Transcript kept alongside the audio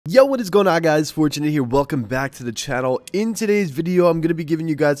Yo, what is going on, guys? Fortunate here. Welcome back to the channel. In today's video, I'm going to be giving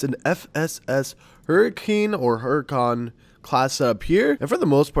you guys an FSS Hurricane or Huracan class setup here. And for the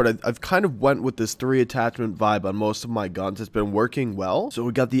most part, I've kind of went with this 3 attachment vibe on most of my guns. It's been working well. So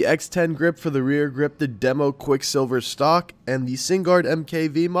we got the X10 grip for the rear grip, the demo Quicksilver stock, and the Singuard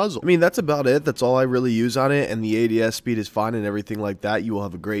MKV muzzle. I mean, that's about it. That's all I really use on it. And the ADS speed is fine and everything like that. You will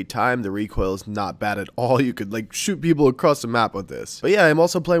have a great time. The recoil is not bad at all. You could like shoot people across the map with this. But yeah, I'm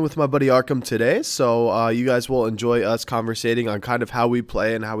also playing with my buddy Arkham today. So you guys will enjoy us conversating on kind of how we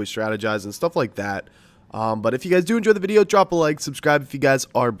play and how we strategize and stuff like that. But if you guys do enjoy the video, drop a like, subscribe if you guys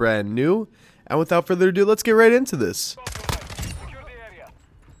are brand new. And without further ado, let's get right into this.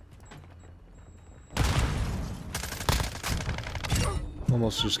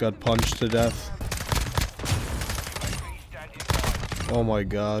 Almost just got punched to death. Oh my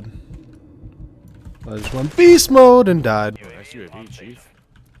god. I just went beast mode and died. Nice UAV, Chief.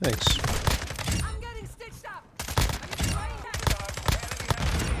 Thanks.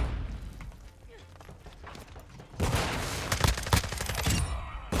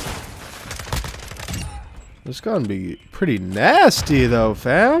 This gun be pretty nasty though,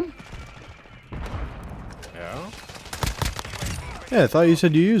 fam. Yeah? Yeah, I thought you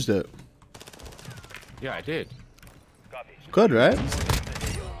said you used it. Yeah, I did. Good, right?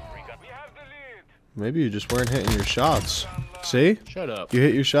 Maybe you just weren't hitting your shots. See? Shut up. You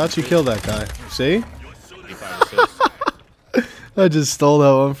hit your shots, you killed that guy. See? I just stole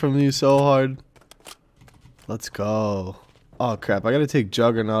that one from you so hard. Let's go. Oh crap, I gotta take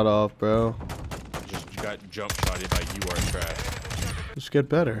Juggernaut off, bro. Just got jump shotted by you are trash. Just get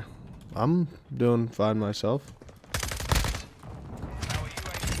better. I'm doing fine myself.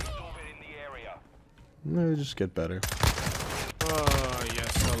 No, just get better. Oh,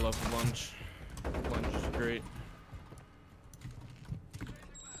 yes, I love lunch. Lunch is great.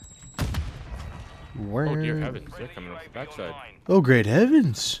 Where? Oh, dear heavens, they're coming off the backside. Oh, great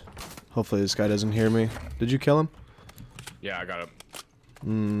heavens. Hopefully this guy doesn't hear me. Did you kill him? Yeah, I got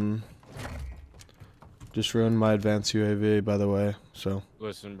him. Just ruined my advanced UAV, by the way, so.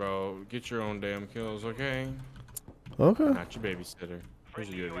 Listen, bro, get your own damn kills, okay? Okay. Not your babysitter. Here's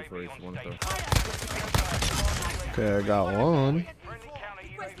a UAV for you if you want though. Okay, I got one.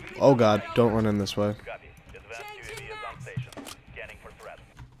 Oh god, don't run in this way.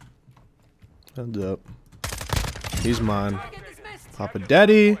 Heads up. He's mine. Papa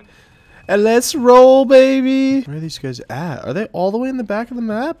Daddy. And let's roll, baby. Where are these guys at? Are they all the way in the back of the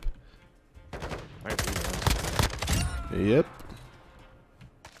map? Yep.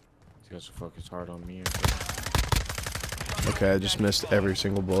 These guys will focus hard on me. Okay, I just missed every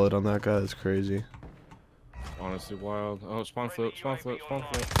single bullet on that guy. That's crazy. Honestly wild. Oh, spawn flip, spawn flip, spawn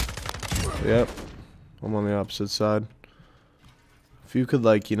flip. Yep. I'm on the opposite side. If you could,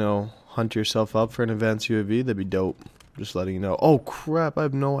 like, you know, hunt yourself up for an advanced UAV, that'd be dope. Just letting you know. Oh, crap. I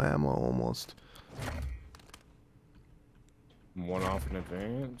have no ammo almost. One off in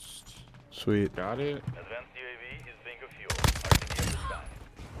advanced. Sweet. Got it. Advanced UAV is being fuel.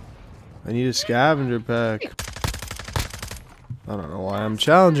 I need a scavenger pack. I don't know why I'm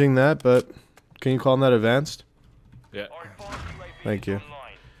challenging that, but can you call that advanced? Yeah. Thank you.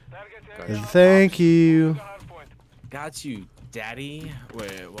 Thank you. Got you, daddy.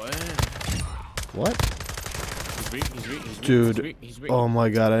 Wait, what? What? He's weak, he's weak, he's weak, Dude. he's weak, he's weak. Oh my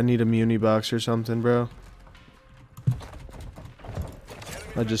god, I need a muni box or something, bro.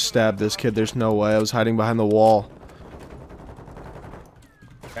 I just stabbed this kid. There's no way. I was hiding behind the wall.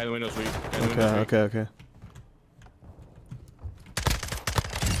 Guy in the window's weak. Okay.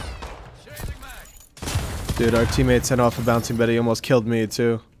 Dude, our teammate sent off a bouncing Betty. Almost killed me,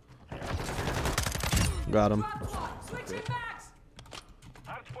 too. Got him.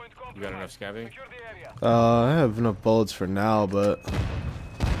 You got enough scabbing? I have enough bullets for now, but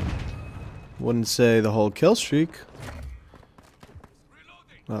wouldn't say the whole kill streak.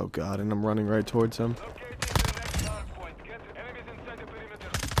 Oh god, and I'm running right towards him.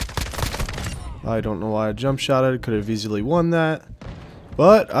 I don't know why I jump shot it. Could have easily won that.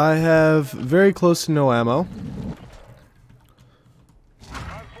 But I have very close to no ammo.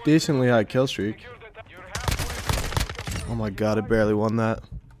 Decently high kill streak. Oh my god, I barely won that.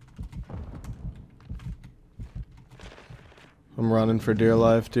 I'm running for dear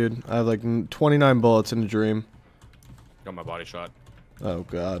life, dude. I have like 29 bullets in a dream. Got my body shot. Oh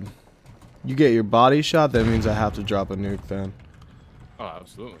god. You get your body shot, that means I have to drop a nuke then. Oh,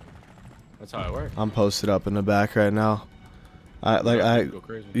 absolutely. That's how it works. I'm posted up in the back right now. Go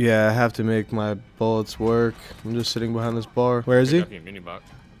crazy. Yeah, I have to make my bullets work. I'm just sitting behind this bar. Where is he? Mini box.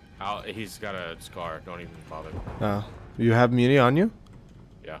 He's got a scar. Don't even bother. Oh. You have muni on you?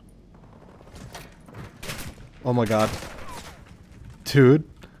 Yeah. Oh my god. Dude.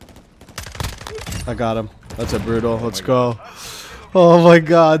 I got him. That's a brutal. Let's go. Oh my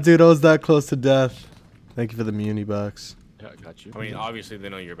god, dude. I was that close to death. Thank you for the muni box. Yeah, I got you. I mean, obviously they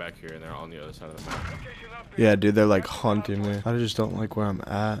know you're back here and they're on the other side of the map. Yeah, dude. They're like hunting me. I just don't like where I'm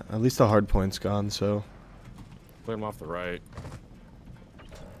at. At least the hard point's gone, so. Play them off the right.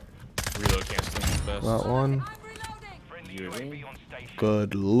 Reload can't stand the best. That one. UAV.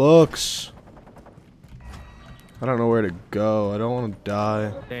 Good looks. I don't know where to go. I don't want to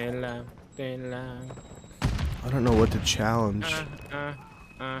die. Stay alive. Stay alive. I don't know what to challenge. Stay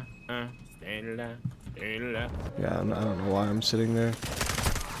alive. Stay alive. Yeah, I don't know why I'm sitting there.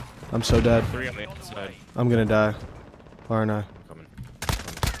 I'm so dead. 3 on the outside. I'm gonna die. Aren't I? Coming.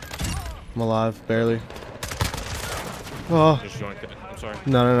 I'm alive, barely. Oh. Just joined it. I'm sorry.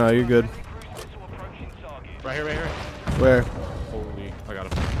 No, you're good. Right here, right here. Where? Holy, I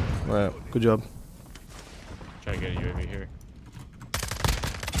got him. Alright, good job. Try to get a UAV here.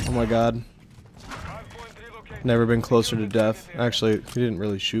 Oh my god. Never been closer to death. Actually, he didn't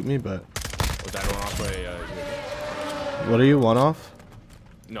really shoot me, but... Was that one off a UAV? What are you, one off?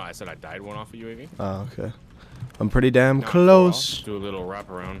 No, I said I died one off a UAV. Oh, okay. I'm pretty damn No, close. Do a little wrap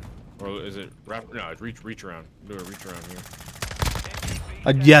around. Or is it wrap? No, it's reach around. Do a reach around here.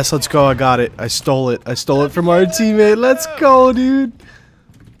 Yes, let's go. I got it. I stole it. I stole it from our teammate. Let's go, dude.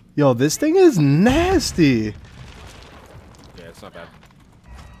 Yo, this thing is nasty. Yeah, it's not bad.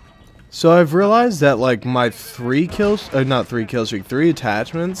 So I've realized that like my 3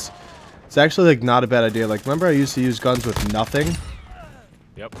 attachments, it's actually like not a bad idea. Like remember I used to use guns with nothing?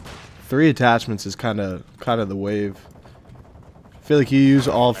 Yep. 3 attachments is kind of the wave. I feel like you use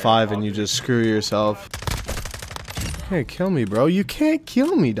all 5 and you just screw yourself. You can't kill me, bro. You can't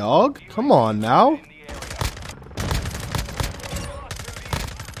kill me, dog. Come on now.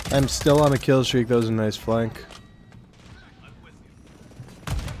 I'm still on a kill streak. That was a nice flank.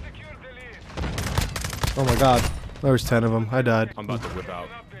 Oh my god. There was 10 of them. I died. I'm about to whip out.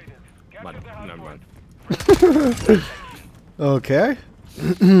 Never mind. Okay.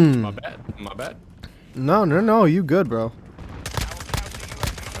 My bad. My bad. No. You good, bro.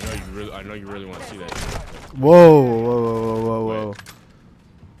 I know you really want to see that. Whoa.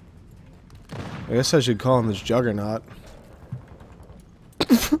 I guess I should call him this juggernaut.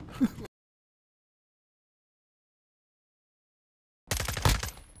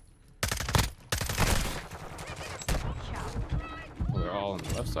 Oh, they're all on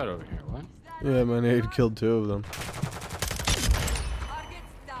the left side over here. What? Yeah, my nade killed 2 of them.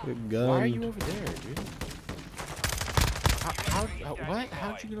 Good gun. Why are you over there, dude? What?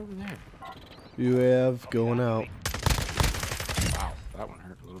 How'd you get over there? UAV going out. Wow, that one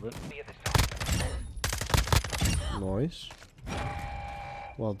hurt a little bit. Nice.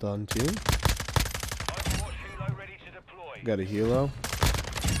 Well done, team. Got a helo.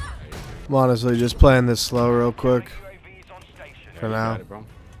 I'm honestly just playing this slow real quick. For now.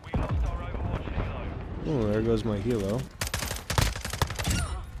 Oh, there goes my helo.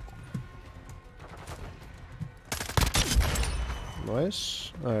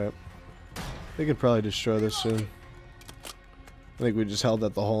 Nice. Alright. They could probably destroy this soon. I think we just held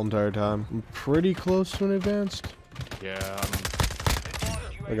that the whole entire time. I'm pretty close to an advanced. Yeah.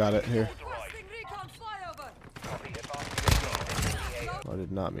 I got it here. I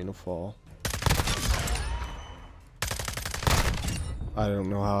did not mean to fall. I don't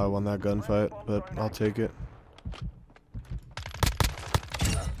know how I won that gunfight, but I'll take it.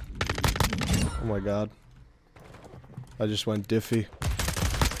 Oh my god. I just went diffy.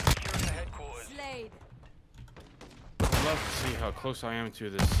 I'd love to see how close I am to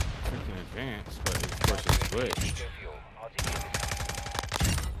this freaking advance, but of course it's glitched.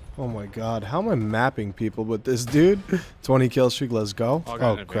 Oh my god, how am I mapping people with this dude? 20 kill streak, let's go.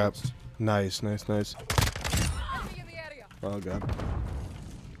 Oh crap. Nice. Oh god.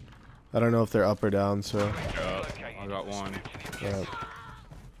 I don't know if they're up or down, so. I got one.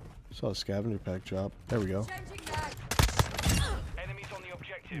 Saw a scavenger pack drop. There we go.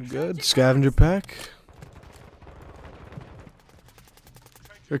 Good. Scavenger pack.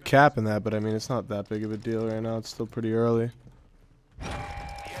 They're capping that, but I mean, it's not that big of a deal right now. It's still pretty early.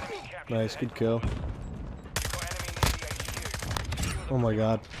 Nice, good kill. Oh my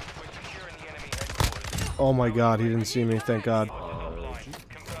god. Oh my god, he didn't see me, thank god.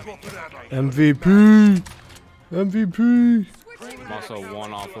 MVP! MVP! I'm also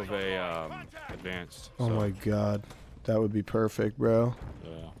one off of a advanced. Oh my god. That would be perfect, bro.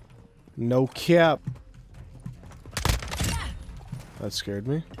 Yeah. No cap. That scared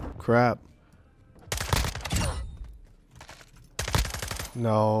me. Crap.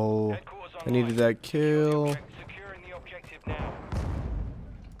 I needed that kill. Securing the objective now.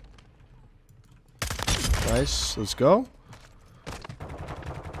 Nice. Let's go.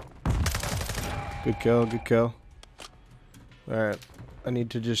 Good kill. Good kill. Alright. I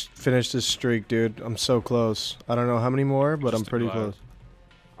need to just finish this streak, dude. I'm so close. I don't know how many more, but I'm pretty close.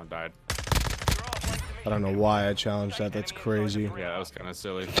 I died. I don't know why I challenged that. That's crazy. Yeah, that was kind of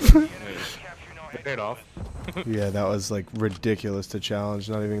silly. It paid off. Yeah, that was like ridiculous to challenge,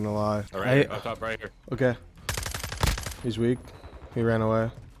 not even gonna lie. Alright, up top right here. Okay. He's weak. He ran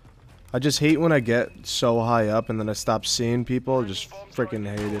away. I just hate when I get so high up and then I stop seeing people. Just freaking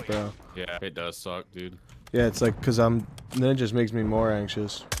hate it, bro. Yeah, it does suck, dude. Yeah, it's like, cause then it just makes me more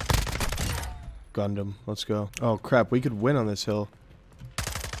anxious. Gundam, let's go. Oh crap, we could win on this hill.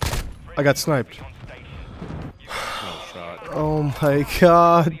 I got sniped. No shot. Oh my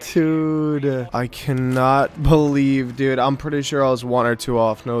god, dude. I cannot believe, dude. I'm pretty sure I was 1 or 2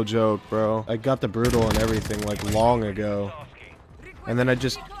 off, no joke, bro. I got the brutal and everything like long ago. And then I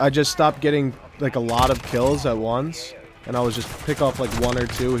just stopped getting like a lot of kills at once. And I was just pick off like 1 or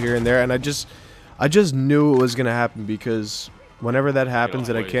 2 here and there. And I just knew it was gonna happen because whenever that happens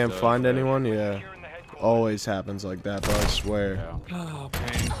and I can't find anyone, yeah. Always happens like that, bro, I swear. Yeah. Oh,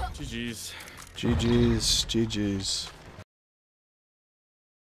 pain. GG's. GG's, GG's.